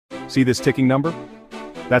See this ticking number?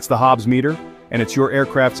 That's the Hobbs meter, and it's your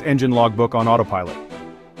aircraft's engine logbook on autopilot.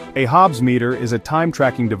 A Hobbs meter is a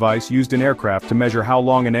time-tracking device used in aircraft to measure how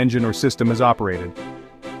long an engine or system is operated.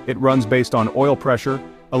 It runs based on oil pressure,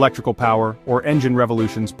 electrical power, or engine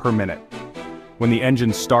revolutions per minute. When the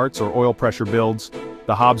engine starts or oil pressure builds,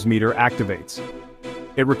 the Hobbs meter activates.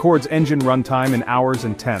 It records engine runtime in hours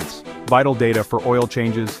and tenths, vital data for oil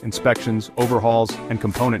changes, inspections, overhauls, and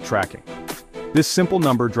component tracking. This simple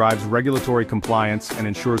number drives regulatory compliance and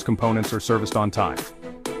ensures components are serviced on time.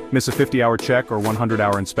 Miss a 50-hour check or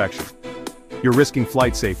 100-hour inspection. You're risking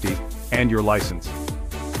flight safety and your license.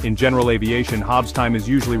 In general aviation, Hobbs time is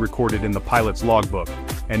usually recorded in the pilot's logbook,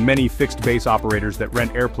 and many fixed-base operators that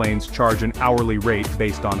rent airplanes charge an hourly rate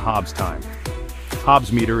based on Hobbs time.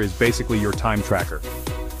 Hobbs meter is basically your time tracker.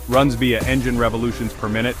 Runs via engine revolutions per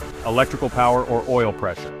minute, electrical power, or oil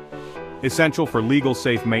pressure. Essential for legal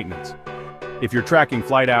safe maintenance. If you're tracking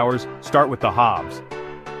flight hours, start with the Hobbs.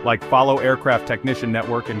 Like follow Aircraft Technician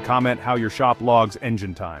Network and comment how your shop logs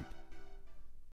engine time.